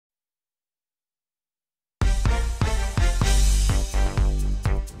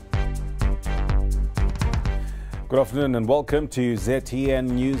Good afternoon and welcome to ZTN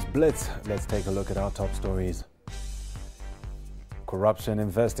News Blitz. Let's take a look at our top stories. Corruption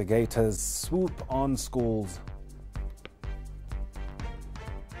investigators swoop on schools.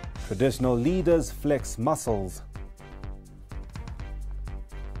 Traditional leaders flex muscles.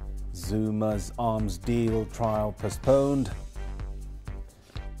 Zuma's arms deal trial postponed.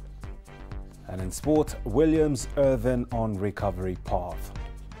 And in sport, Williams Irvin on recovery path.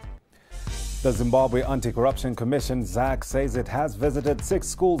 The Zimbabwe Anti-Corruption Commission, ZAC, says it has visited 6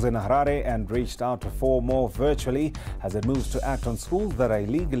 schools in Harare and reached out to 4 more virtually as it moves to act on schools that are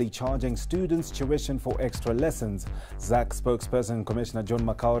illegally charging students tuition for extra lessons. ZAC spokesperson Commissioner John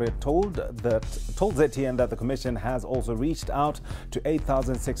Makaure told ZTN that the Commission has also reached out to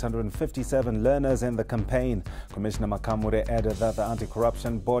 8,657 learners in the campaign. Commissioner Makamure added that the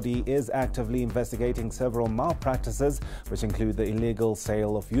anti-corruption body is actively investigating several malpractices, which include the illegal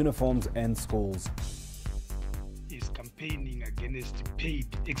sale of uniforms in schools. Is campaigning against paid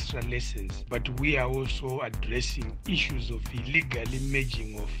extra lessons, but we are also addressing issues of illegally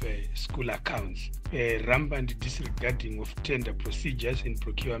merging of school accounts, rampant disregarding of tender procedures in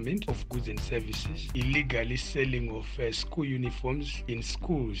procurement of goods and services, illegally selling of school uniforms in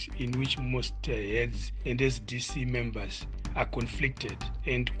schools in which most heads and SDC members are conflicted,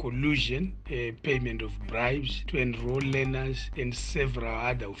 and collusion, payment of bribes to enroll learners, and several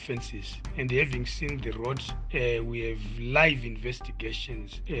other offences. And having seen the road, we have live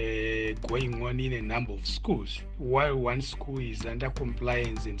investigations going on in a number of schools, while one school is under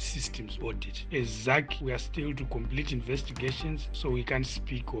compliance and systems audit. As ZAC, we are still to complete investigations, so we can't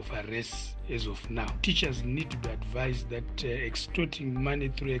speak of arrests as of now. Teachers need to be advised that extorting money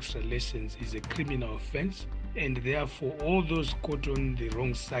through extra lessons is a criminal offence, and therefore all those caught on the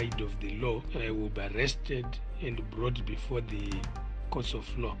wrong side of the law will be arrested and brought before the courts of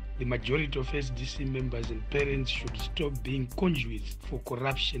law. The majority of SDC members and parents should stop being conduits for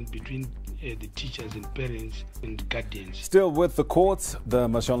corruption between the teachers and parents and guardians. Still with the courts, the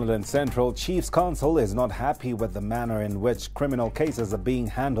Mashonaland Central Chiefs Council is not happy with the manner in which criminal cases are being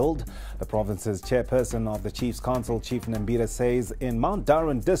handled. The province's chairperson of the Chiefs Council, Chief Nembira, says in Mount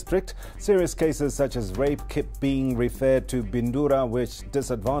Darwin district, serious cases such as rape keep being referred to Bindura, which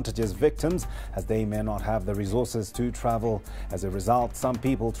disadvantages victims as they may not have the resources to travel. As a result, some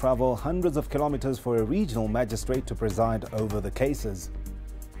people travel hundreds of kilometers for a regional magistrate to preside over the cases.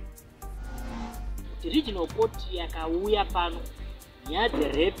 The regional court yakauya pano nyaya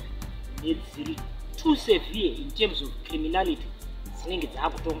dzerape nedziri too severe in terms of criminality dzinenge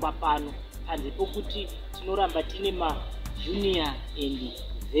dzakutongwa pano panze pokuti tinoramba tine junior and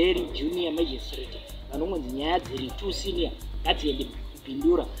very junior magistrate vanongonzi nyaya dziri too senior ngadziende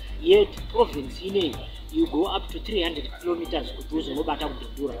kubhindura, yet province ineyi you go up to 300 kilometers kuti uzonobata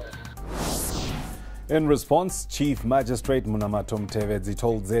kubhindura. In response, Chief Magistrate Munamato Mtevedzi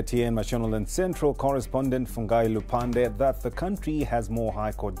told ZTN Mashonaland Central correspondent Fungai Lupande that the country has more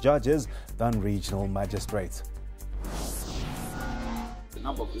High Court judges than regional magistrates. The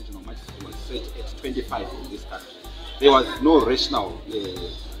number of regional magistrates was set at 25 in this country. There was no rational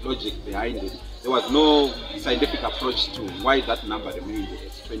logic behind it. There was no scientific approach to why that number remained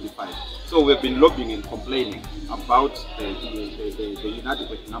at 25. So we've been lobbying and complaining about the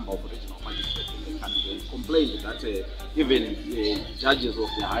inadequate number of regional magistrates in the country, and complained that even judges of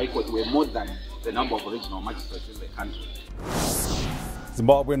the High Court were more than the number of regional magistrates in the country.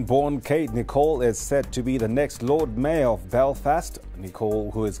 Zimbabwean-born Kate Nicole is set to be the next Lord Mayor of Belfast. Nicole,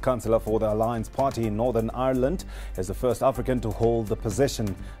 who is councillor for the Alliance Party in Northern Ireland, is the first African to hold the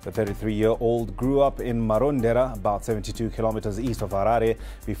position. The 33-year-old grew up in Marondera, about 72 kilometers east of Harare,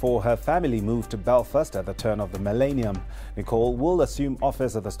 before her family moved to Belfast at the turn of the millennium. Nicole will assume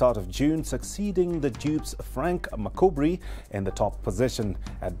office at the start of June, succeeding the Duke's Frank Macobry in the top position.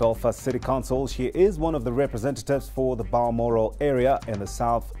 At Belfast City Council, she is one of the representatives for the Balmoral area in the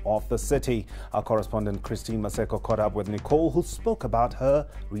south of the city. Our correspondent Christine Maseko caught up with Nicole, who spoke about her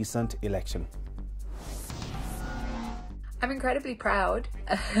recent election. I'm incredibly proud,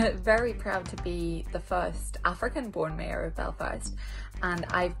 very proud to be the first African-born mayor of Belfast, and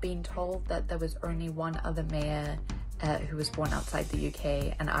I've been told that there was only one other mayor who was born outside the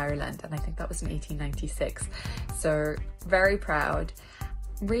UK and Ireland, and I think that was in 1896. So very proud.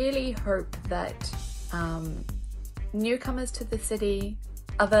 Really hope that newcomers to the city,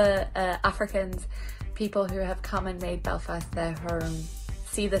 other Africans, people who have come and made Belfast their home,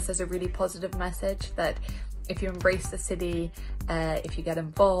 see this as a really positive message that if you embrace the city, if you get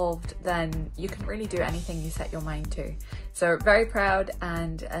involved, then you can really do anything you set your mind to. So very proud,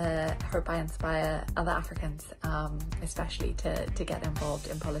 and hope I inspire other Africans, especially to get involved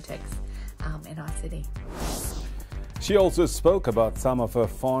in politics in our city. She also spoke about some of her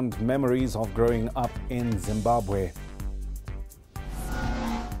fond memories of growing up in Zimbabwe.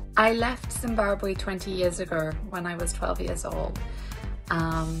 I left Zimbabwe 20 years ago when I was 12 years old.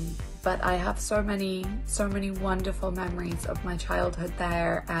 But I have so many wonderful memories of my childhood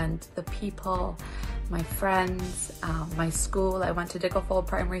there, and the people, my friends, my school. I went to Dickleford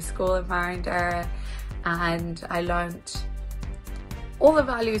Primary School in Marindera, and I learned all the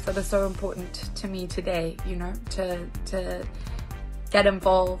values that are so important to me today, you know, to get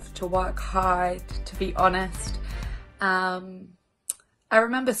involved, to work hard, to be honest. I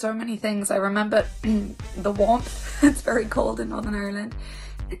remember so many things. I remember the warmth. It's very cold in Northern Ireland.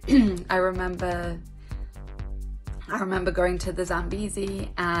 I remember going to the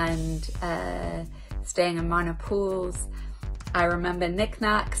Zambezi and staying in Mana pools. I remember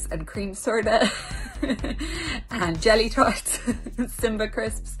knickknacks and cream soda and jelly tarts, Simba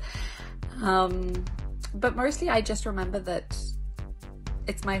crisps. But mostly I just remember that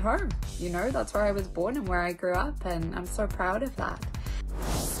it's my home, you know, that's where I was born and where I grew up, and I'm so proud of that.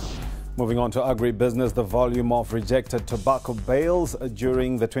 Moving on to agribusiness, the volume of rejected tobacco bales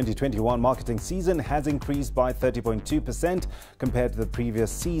during the 2021 marketing season has increased by 30.2% compared to the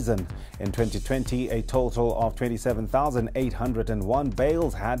previous season. In 2020, a total of 27,801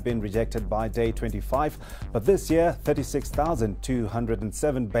 bales had been rejected by day 25, but this year,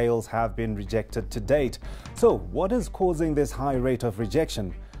 36,207 bales have been rejected to date. So, what is causing this high rate of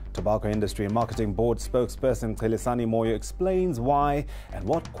rejection? Tobacco Industry and Marketing Board spokesperson Khelisani Moyo explains why and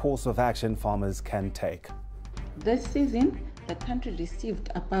what course of action farmers can take. This season, the country received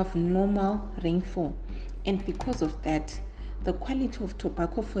above normal rainfall, and because of that, the quality of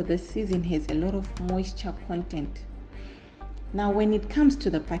tobacco for this season has a lot of moisture content. Now, when it comes to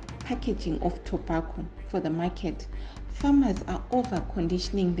the packaging of tobacco for the market, farmers are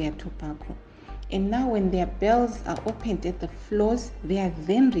over-conditioning their tobacco. And now when their bales are opened at the floors, they are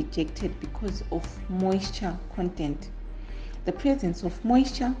then rejected because of moisture content. The presence of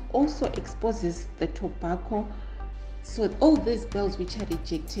moisture also exposes the tobacco. So all these bales which are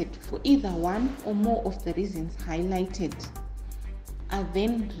rejected for either one or more of the reasons highlighted are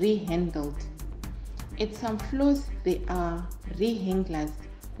then rehandled. At some floors, there are rehandlers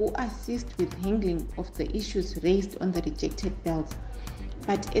who assist with handling of the issues raised on the rejected bales.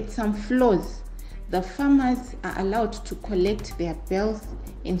 But at some floors, the farmers are allowed to collect their bales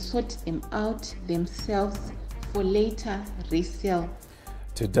and sort them out themselves for later resale.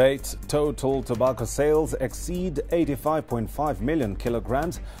 To date, total tobacco sales exceed 85.5 million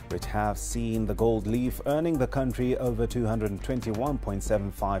kilograms, which have seen the gold leaf earning the country over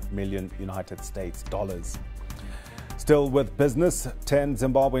 221.75 million United States dollars. Still with business, 10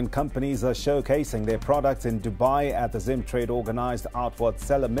 Zimbabwean companies are showcasing their products in Dubai at the Zimtrade organized Outward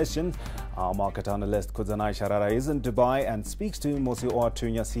Seller Mission. Our market analyst Kudzanai Sharara is in Dubai and speaks to Mosi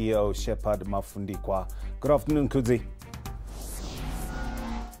Oatunya CEO Shepard Mafundikwa. Good afternoon, Kudzi.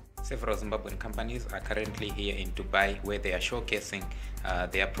 Several Zimbabwean companies are currently here in Dubai, where they are showcasing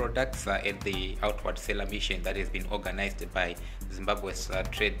their products at the Outward Seller Mission that has been organized by Zimbabwe's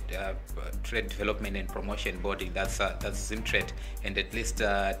Trade Development and Promotion Body, that's Zimtrade, and at least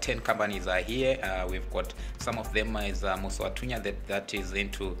 10 companies are here. We've got some of them is Mosi Oatunya that is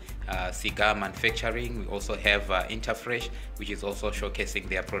into cigar manufacturing. We also have Interfresh, which is also showcasing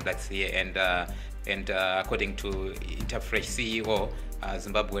their products here, and according to Interfresh CEO,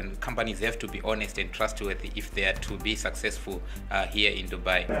 Zimbabwean companies have to be honest and trustworthy if they are to be successful here in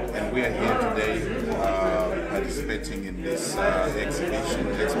Dubai. And we are here today participating in this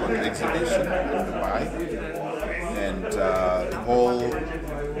export exhibition in Dubai. And the whole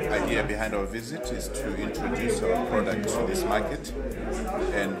idea behind our visit is to introduce our product to this market.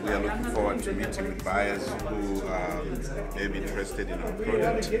 And we are looking forward to meeting with buyers who may be interested in our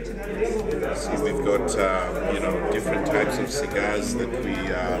product. See, we've got different types of cigars that we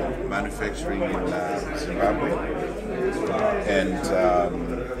are manufacturing in Zimbabwe, and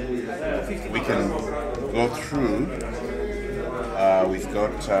we can go through. We've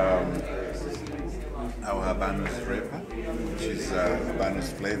got our Habanos wrapper, which is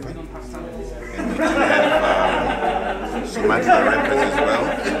Habanos flavor, and we do have Sumatra wrappers as well.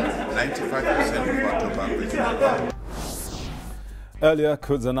 95% of our tobacco is local. Earlier,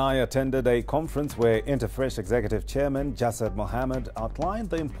 Kudzanai attended a conference where Interfresh Executive Chairman Jasad Mohammed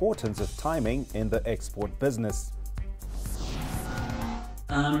outlined the importance of timing in the export business.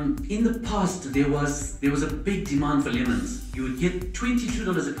 In the past, there was a big demand for lemons. You would get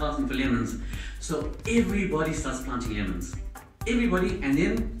 $22 a carton for lemons. So everybody starts planting lemons. Everybody, and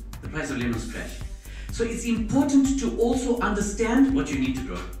then the price of lemons crash. So it's important to also understand what you need to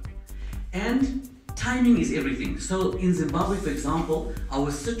grow and timing is everything. So in Zimbabwe, for example,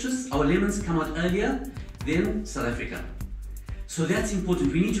 our citrus, our lemons come out earlier than South Africa. So that's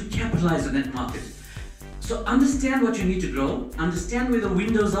important. We need to capitalize on that market. So understand what you need to grow, understand where the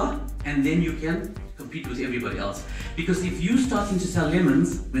windows are, and then you can compete with everybody else. Because if you're starting to sell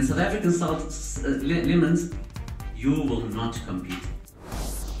lemons, when South Africans sell lemons, you will not compete.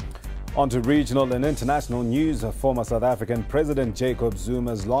 On to regional and international news. Former South African President Jacob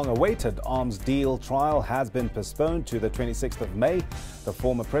Zuma's long-awaited arms deal trial has been postponed to the 26th of May. The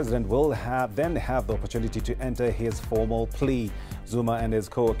former president will then have the opportunity to enter his formal plea. Zuma and his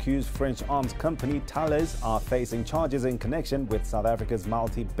co-accused French arms company Thales are facing charges in connection with South Africa's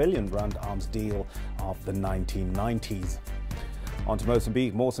multi-billion rand arms deal of the 1990s. On to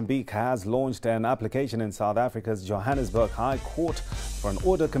Mozambique. Mozambique has launched an application in South Africa's Johannesburg High Court for an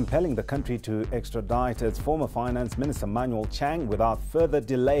order compelling the country to extradite its former Finance Minister Manuel Chang without further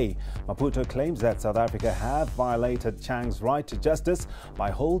delay. Maputo claims that South Africa have violated Chang's right to justice by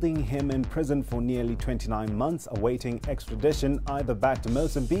holding him in prison for nearly 29 months, awaiting extradition either back to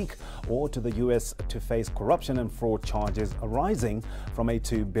Mozambique or to the US to face corruption and fraud charges arising from a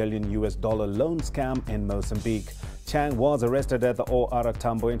 $2 billion loan scam in Mozambique. Chang was arrested at the OR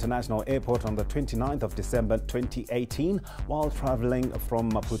Tambo International Airport on the 29th of December 2018 while traveling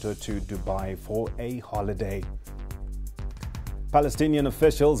from Maputo to Dubai for a holiday. Palestinian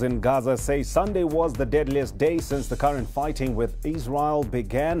officials in Gaza say Sunday was the deadliest day since the current fighting with Israel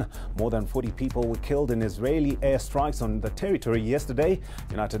began. More than 40 people were killed in Israeli airstrikes on the territory yesterday.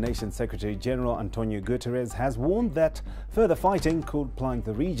 United Nations Secretary General Antonio Guterres has warned that further fighting could plunge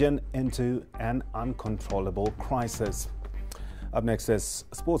the region into an uncontrollable crisis. Up next is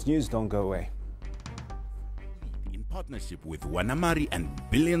Sports News. Don't go away. In partnership with Wanamari and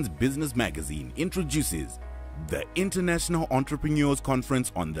Billions Business Magazine introduces the International Entrepreneurs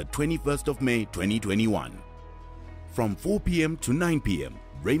Conference on the 21st of May 2021. From 4 p.m. to 9 p.m.,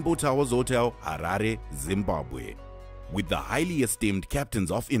 Rainbow Towers Hotel, Harare, Zimbabwe. With the highly esteemed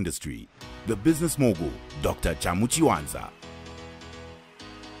captains of industry, the business mogul, Dr. Chamuchiwanza.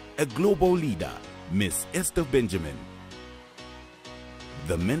 A global leader, Miss Esther Benjamin.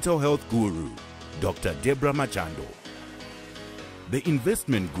 The mental health guru, Dr. Deborah Machando. The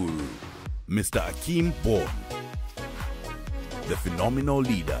investment guru, Mr. Akeem Bourne. The phenomenal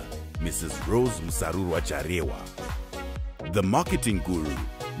leader, Mrs. Rose Musarurwa Charewa. The marketing guru,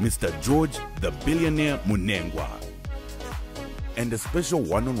 Mr. George the Billionaire Munengwa. And a special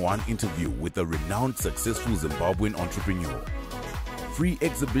one-on-one interview with a renowned successful Zimbabwean entrepreneur. Free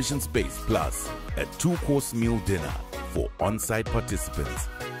exhibition space plus a 2-course meal dinner for on-site participants.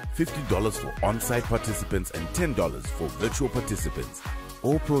 $50 for on-site participants and $10 for virtual participants.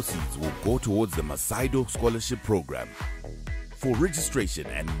 All proceeds will go towards the Masaido Scholarship Program. For registration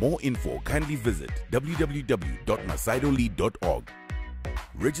and more info, kindly visit www.masaidolead.org.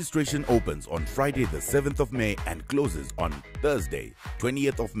 Registration opens on Friday the 7th of May and closes on Thursday,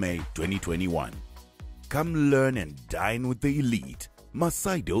 20th of May 2021. Come learn and dine with the elite.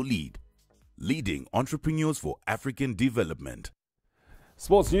 Masaido Lead, leading entrepreneurs for African development.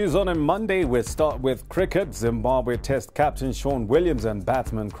 Sports news on a Monday. We'll start with cricket. Zimbabwe Test captain Sean Williams and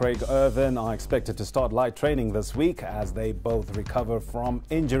batsman Craig Irvin are expected to start light training this week as they both recover from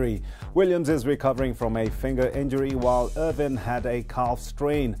injury. Williams is recovering from a finger injury while Irvin had a calf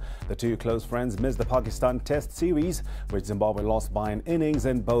strain. The two close friends missed the Pakistan Test series, which Zimbabwe lost by an innings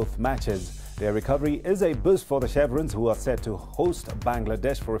in both matches. Their recovery is a boost for the Chevrons, who are set to host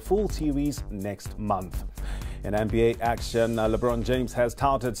Bangladesh for a full series next month. In NBA action, LeBron James has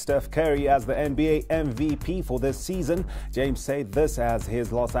touted Steph Curry as the NBA MVP for this season. James said this as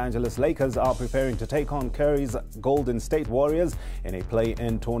his Los Angeles Lakers are preparing to take on Curry's Golden State Warriors in a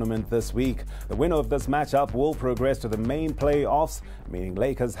play-in tournament this week. The winner of this matchup will progress to the main playoffs, meaning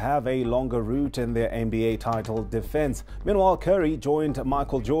Lakers have a longer route in their NBA title defense. Meanwhile, Curry joined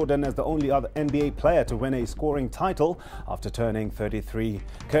Michael Jordan as the only other NBA player to win a scoring title after turning 33.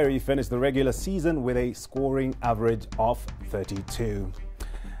 Curry finished the regular season with a scoring average of 32.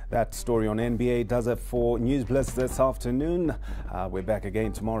 That story on NBA does it for News Blitz this afternoon. We're back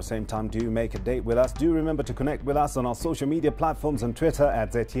again tomorrow, same time. Do make a date with us. Do remember to connect with us on our social media platforms on Twitter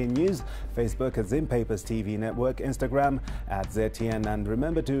at ZTN News, Facebook at ZimPapers TV Network, Instagram at ZTN. And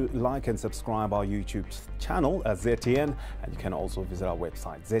remember to like and subscribe our YouTube channel at ZTN. And you can also visit our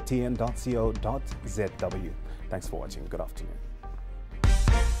website, ztn.co.zw. Thanks for watching. Good afternoon.